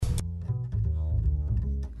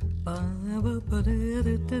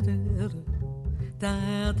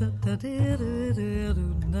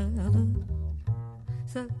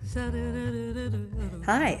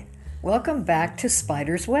Hi, welcome back to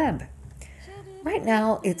Spider's Web. Right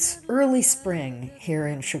now it's early spring here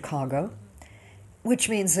in Chicago, which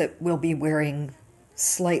means that we'll be wearing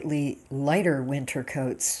slightly lighter winter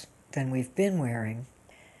coats than we've been wearing.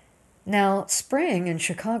 Now, spring in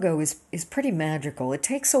Chicago is pretty magical. It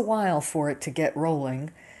takes a while for it to get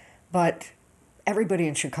rolling, but everybody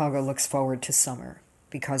in Chicago looks forward to summer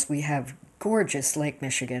because we have gorgeous Lake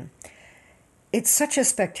Michigan. It's such a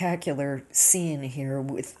spectacular scene here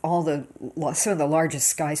with some of the largest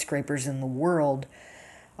skyscrapers in the world,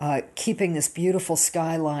 keeping this beautiful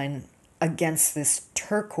skyline against this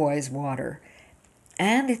turquoise water.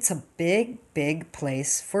 And it's a big, big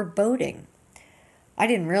place for boating. I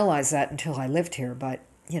didn't realize that until I lived here, but,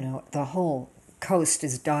 the whole coast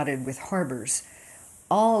is dotted with harbors.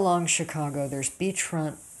 All along Chicago, there's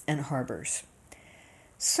beachfront and harbors.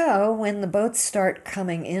 So when the boats start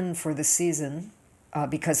coming in for the season,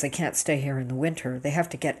 because they can't stay here in the winter, they have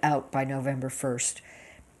to get out by November 1st.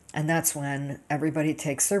 And that's when everybody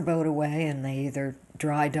takes their boat away and they either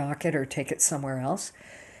dry dock it or take it somewhere else.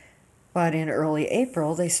 But in early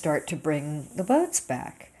April, they start to bring the boats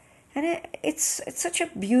back. And it's such a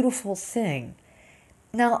beautiful thing.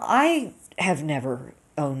 Now, I have never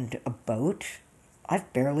owned a boat.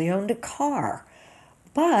 I've barely owned a car.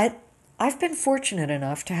 But I've been fortunate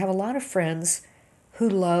enough to have a lot of friends who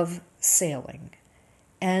love sailing.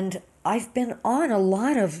 And I've been on a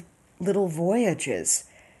lot of little voyages.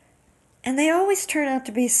 And they always turn out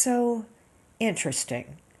to be so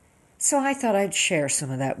interesting. So I thought I'd share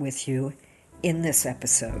some of that with you in this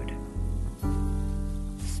episode.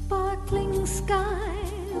 Sparkling sky,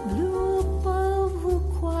 blue above a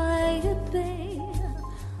quiet bay.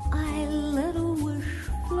 I let a wish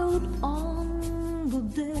float on the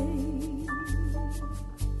day.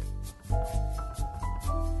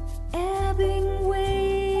 Ebbing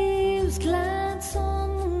waves glance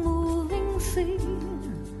on the moving sea.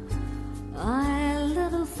 I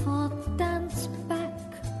let a thought dance back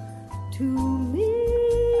to me.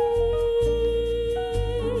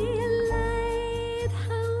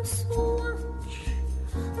 Lighthouse watch,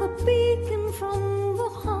 a beacon from the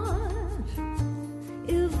heart.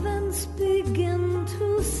 Events begin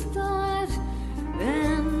to start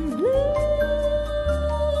and bloom.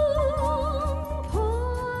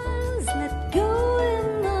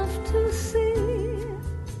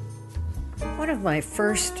 One of my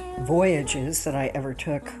first voyages that I ever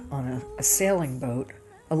took on a sailing boat,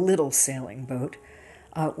 a little sailing boat,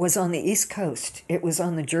 was on the East Coast. It was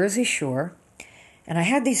on the Jersey Shore, and I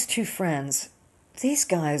had these two friends. These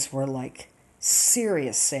guys were like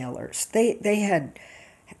serious sailors. They had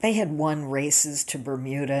won races to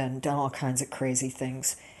Bermuda and done all kinds of crazy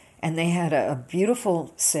things, and they had a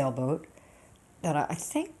beautiful sailboat that I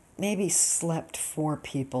think maybe slept 4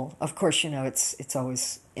 people. Of course, it's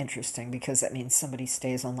always interesting because that means somebody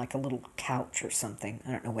stays on like a little couch or something.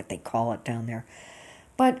 I don't know what they call it down there.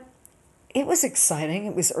 But it was exciting.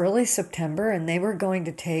 It was early September and they were going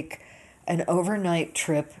to take an overnight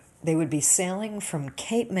trip. They would be sailing from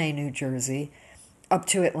Cape May, New Jersey, up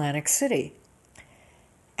to Atlantic City.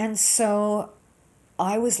 And so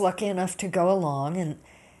I was lucky enough to go along, and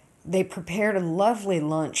they prepared a lovely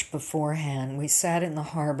lunch beforehand. We sat in the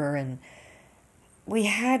harbor and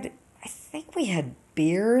I think we had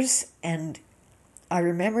beers, and I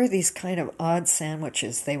remember these kind of odd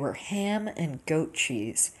sandwiches. They were ham and goat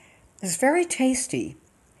cheese. It was very tasty,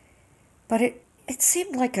 but it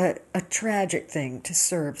seemed like a tragic thing to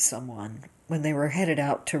serve someone when they were headed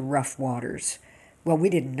out to rough waters. Well,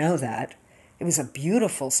 we didn't know that. It was a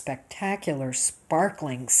beautiful, spectacular,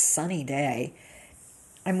 sparkling, sunny day.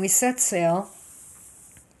 And we set sail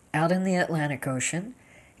out in the Atlantic Ocean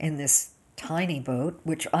in this tiny boat,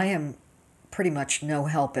 which I am pretty much no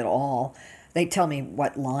help at all. They tell me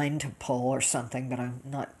what line to pull or something, but I'm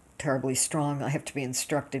not terribly strong. I have to be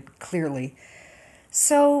instructed clearly.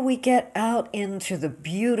 So we get out into the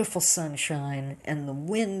beautiful sunshine, and the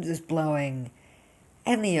wind is blowing,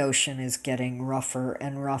 and the ocean is getting rougher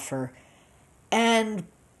and rougher. And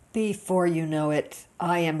before you know it,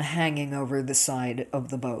 I am hanging over the side of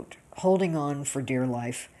the boat, holding on for dear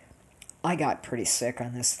life. I got pretty sick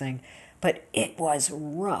on this thing, but it was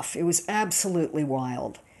rough. It was absolutely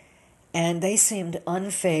wild. And they seemed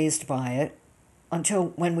unfazed by it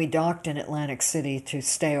until when we docked in Atlantic City to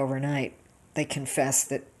stay overnight. They confessed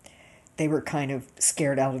that they were kind of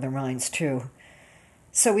scared out of their minds too.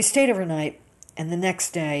 So we stayed overnight, and the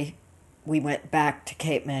next day we went back to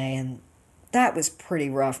Cape May, and that was pretty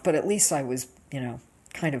rough, but at least I was,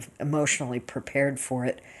 kind of emotionally prepared for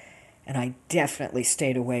it, and I definitely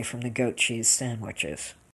stayed away from the goat cheese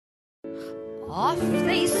sandwiches. Off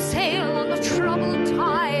they sail on the troubled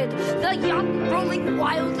tide, the yacht rolling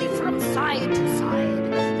wildly from side to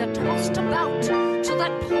side. They're tossed about till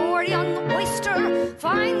that poor young oyster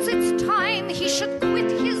finds it's time he should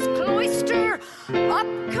quit his cloister. Up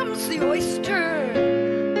comes the oyster,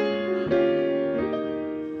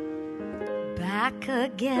 back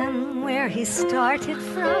again where he started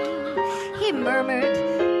from. He murmured,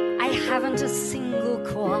 "I haven't a single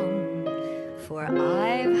qualm, for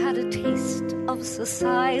I've had a taste of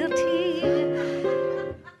society,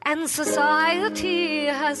 and society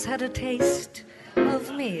has had a taste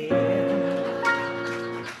of me."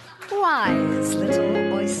 Wise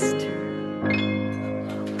little oyster.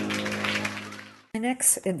 My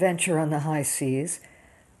next adventure on the high seas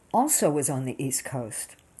also was on the East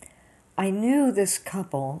Coast. I knew this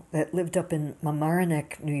couple that lived up in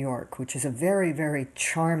Mamaroneck, New York, which is a very, very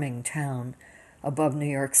charming town above New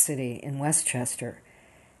York City in Westchester.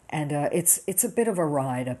 And it's a bit of a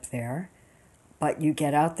ride up there, but you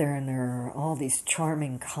get out there and there are all these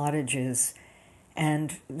charming cottages.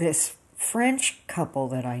 And this French couple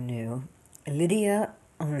that I knew, Lydia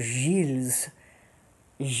and Gilles,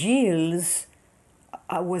 Gilles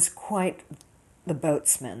was quite the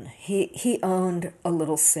boatsman. He owned a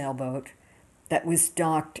little sailboat that was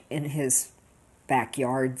docked in his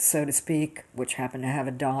backyard, so to speak, which happened to have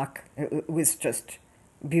a dock. It was just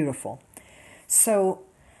beautiful. So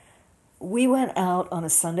we went out on a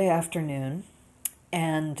Sunday afternoon,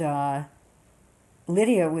 and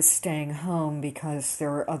Lydia was staying home because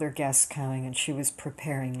there were other guests coming, and she was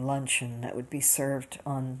preparing luncheon that would be served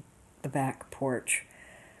on the back porch,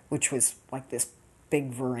 which was like this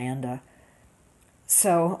big veranda.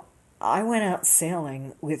 So I went out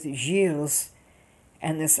sailing with Gilles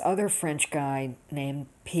and this other French guy named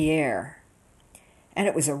Pierre. And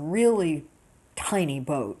it was a really tiny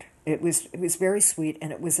boat. It was very sweet,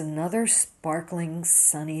 and it was another sparkling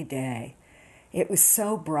sunny day. It was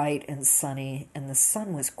so bright and sunny, and the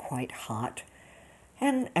sun was quite hot,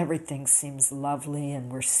 and everything seems lovely, and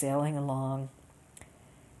we're sailing along.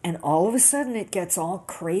 And all of a sudden it gets all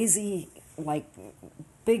crazy, like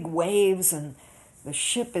big waves, and the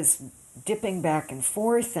ship is dipping back and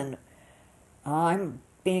forth, and I'm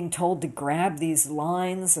being told to grab these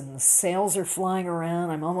lines, and the sails are flying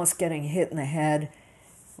around. I'm almost getting hit in the head.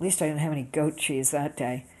 At least I didn't have any goat cheese that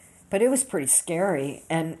day. But it was pretty scary.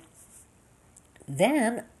 And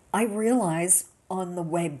then I realize on the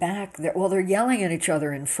way back, they're yelling at each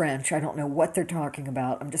other in French. I don't know what they're talking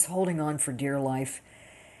about. I'm just holding on for dear life.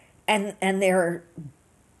 And they're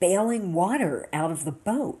bailing water out of the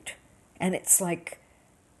boat. And it's like,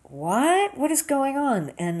 what? What is going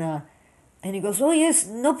on? And he goes, "Oh yes,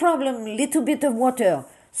 no problem, little bit of water."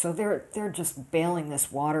 So they're just bailing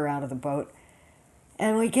this water out of the boat.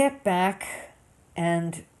 And we get back,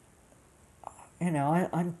 and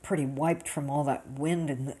I'm pretty wiped from all that wind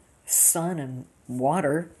and the sun and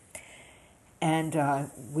water. And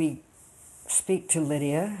we speak to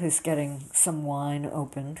Lydia, who's getting some wine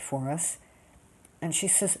opened for us. And she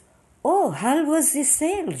says, "Oh, how was the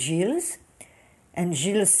sail, Gilles?" And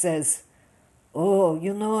Gilles says, "Oh,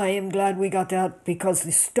 I am glad we got out because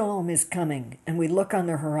the storm is coming." And we look on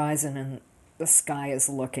the horizon and the sky is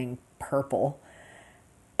looking purple.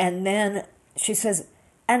 And then she says,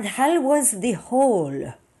 "And how was the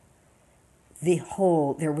hole?" The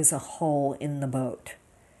hole, there was a hole in the boat.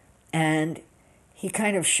 And he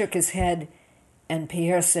kind of shook his head, and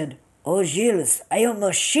Pierre said, "Oh, Gilles, I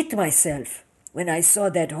almost shit myself when I saw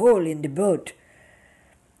that hole in the boat."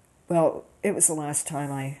 Well, it was the last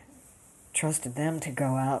time I trusted them to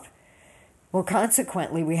go out. Well,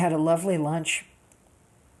 consequently, we had a lovely lunch.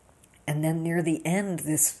 And then near the end,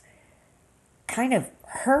 this kind of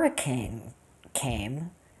hurricane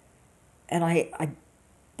came. And I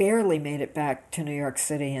barely made it back to New York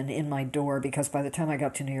City and in my door, because by the time I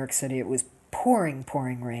got to New York City, it was pouring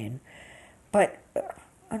rain. But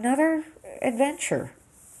another adventure.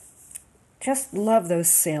 Just love those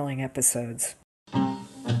sailing episodes.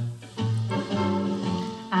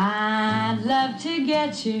 I'd love to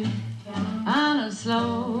get you on a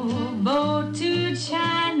slow boat to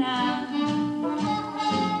China,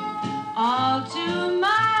 all to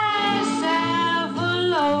myself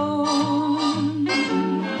alone.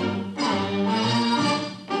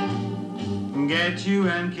 Get you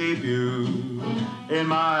and keep you in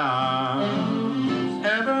my arms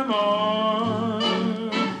evermore.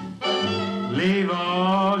 Leave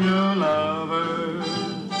all your lovers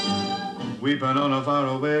weeping on a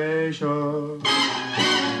faraway shore.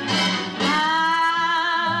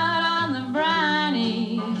 Out on the briny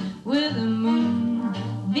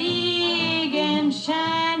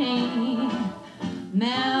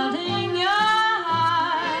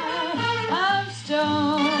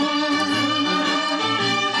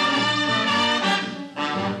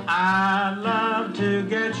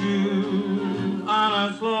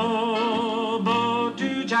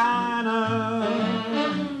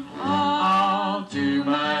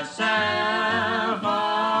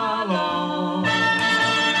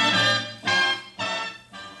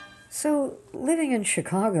So, living in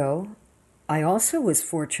Chicago, I also was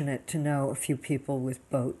fortunate to know a few people with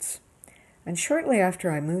boats. And shortly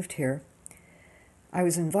after I moved here, I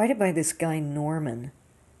was invited by this guy, Norman,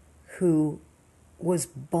 who was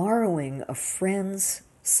borrowing a friend's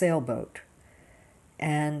sailboat.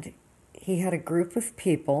 And he had a group of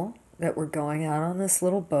people that were going out on this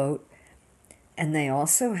little boat, and they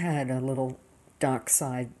also had a little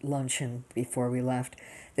dockside luncheon before we left.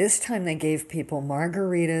 This time they gave people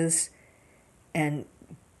margaritas and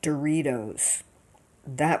Doritos.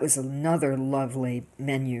 That was another lovely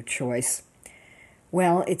menu choice.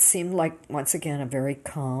 Well, it seemed like, once again, a very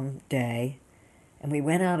calm day, and we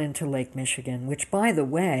went out into Lake Michigan, which, by the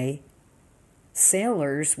way,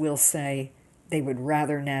 sailors will say they would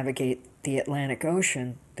rather navigate the Atlantic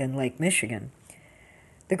Ocean than Lake Michigan.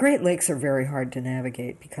 The Great Lakes are very hard to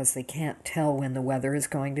navigate because they can't tell when the weather is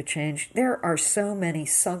going to change. There are so many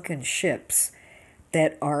sunken ships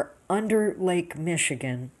that are under Lake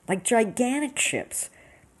Michigan, like gigantic ships.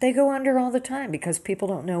 They go under all the time because people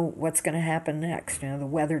don't know what's going to happen next. You know, the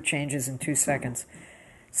weather changes in 2 seconds.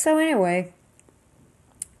 So anyway,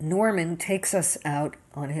 Norman takes us out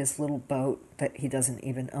on his little boat that he doesn't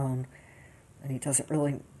even own, and he doesn't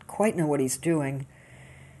really quite know what he's doing.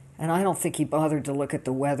 And I don't think he bothered to look at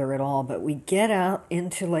the weather at all, but we get out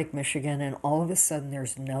into Lake Michigan, and all of a sudden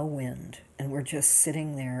there's no wind, and we're just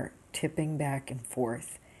sitting there tipping back and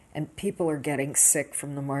forth, and people are getting sick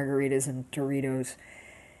from the margaritas and Doritos,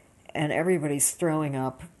 and everybody's throwing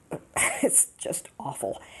up. It's just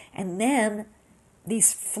awful. And then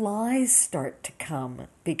these flies start to come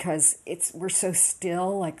because we're so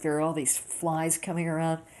still, like there are all these flies coming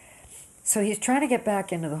around. So he's trying to get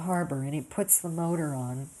back into the harbor, and he puts the motor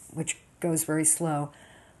on, which goes very slow.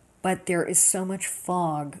 But there is so much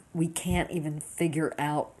fog, we can't even figure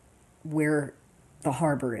out where the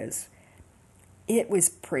harbor is. It was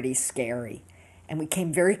pretty scary. And we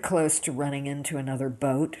came very close to running into another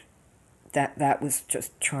boat. That was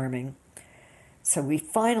just charming. So we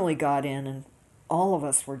finally got in, and all of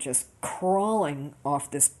us were just crawling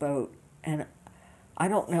off this boat. And I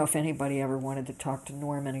don't know if anybody ever wanted to talk to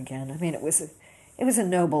Norman again. I mean, it was a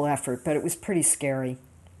noble effort, but it was pretty scary.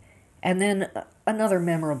 And then another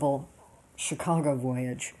memorable Chicago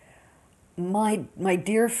voyage. My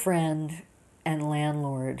dear friend and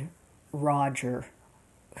landlord, Roger,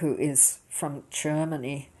 who is from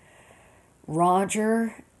Germany,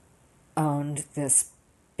 Roger owned this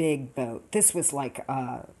big boat. This was like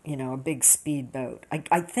a big speedboat.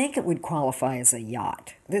 I think it would qualify as a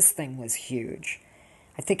yacht. This thing was huge.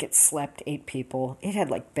 I think it slept 8 people. It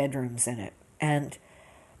had like bedrooms in it. And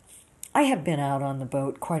I have been out on the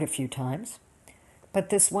boat quite a few times, but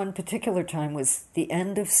this one particular time was the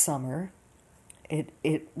end of summer.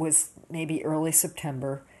 It was maybe early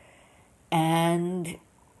September, and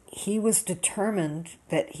he was determined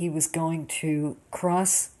that he was going to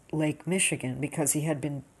cross Lake Michigan because he had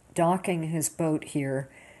been docking his boat here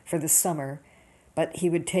for the summer, but he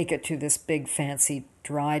would take it to this big fancy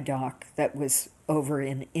dry dock that was over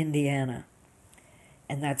in Indiana.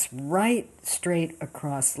 And that's right straight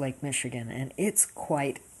across Lake Michigan, and it's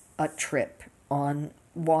quite a trip on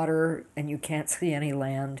water, and you can't see any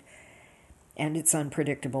land, and it's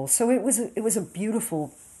unpredictable. So it was a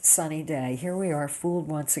beautiful sunny day. Here we are, fooled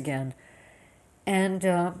once again, and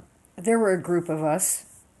there were a group of us,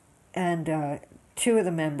 and 2 of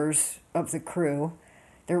the members of the crew.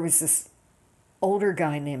 There was this older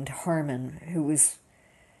guy named Harmon who was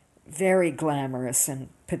very glamorous and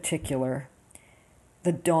particular.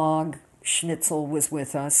 The dog, Schnitzel, was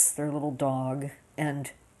with us, their little dog,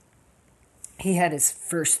 and he had his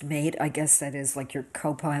first mate, I guess that is like your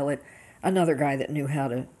co-pilot, another guy that knew how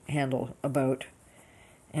to handle a boat.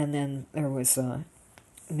 And then there was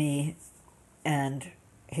me and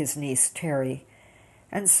his niece, Terry.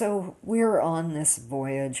 And so we're on this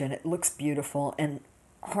voyage, and it looks beautiful, and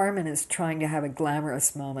Harmon is trying to have a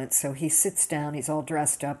glamorous moment, so he sits down, he's all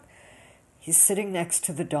dressed up. He's sitting next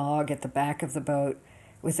to the dog at the back of the boat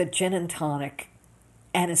with a gin and tonic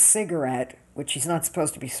and a cigarette, which he's not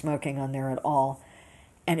supposed to be smoking on there at all.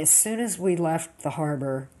 And as soon as we left the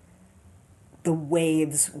harbor, the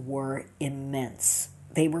waves were immense.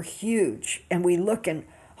 They were huge. And we look, and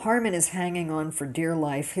Harmon is hanging on for dear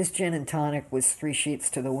life. His gin and tonic was 3 sheets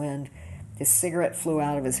to the wind. His cigarette flew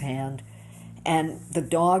out of his hand. And the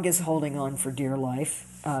dog is holding on for dear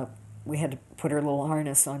life. We had to put her little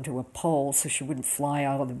harness onto a pole so she wouldn't fly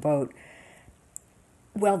out of the boat.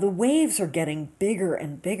 Well, the waves are getting bigger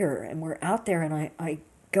and bigger, and we're out there, and I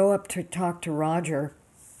go up to talk to Roger,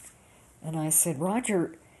 and I said,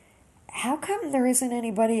 Roger, how come there isn't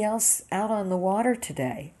anybody else out on the water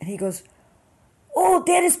today? And he goes, "Oh,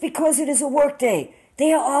 that is because it is a work day.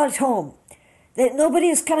 They are all at home. Nobody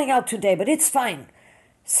is coming out today, but it's fine."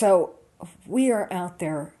 So we are out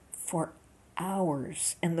there for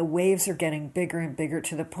hours, and the waves are getting bigger and bigger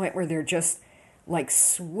to the point where they're just like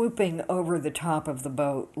swooping over the top of the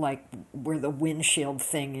boat, like where the windshield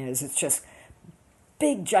thing is. It's just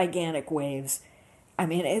big, gigantic waves. I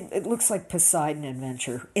mean, it looks like Poseidon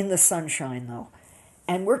Adventure in the sunshine, though.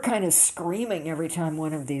 And we're kind of screaming every time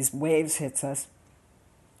one of these waves hits us.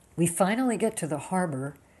 We finally get to the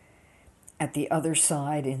harbor at the other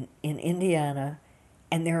side in Indiana,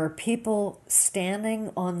 and there are people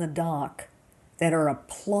standing on the dock that are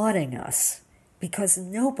applauding us because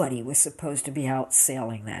nobody was supposed to be out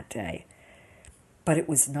sailing that day. But it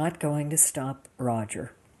was not going to stop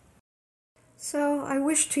Roger. So I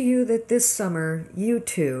wish to you that this summer you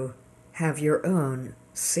too have your own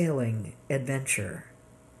sailing adventure.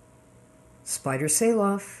 Spider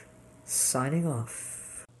Sailoff, signing off.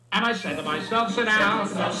 And I said to myself, sit down,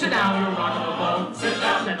 you rock of the boat. Sit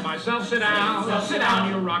down. Said to myself, sit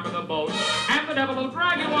down, you rock of the boat. And the devil will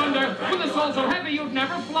drag you under, with a soul so heavy you'd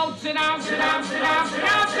never float. Sit down, you rock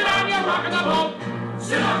of the boat.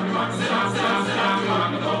 Sit down, you rock, sit down, you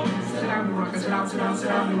rock of the boat. Sit down, you rock, sit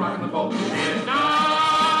down, you rock of the boat. Sit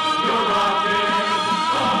down, you're rocking.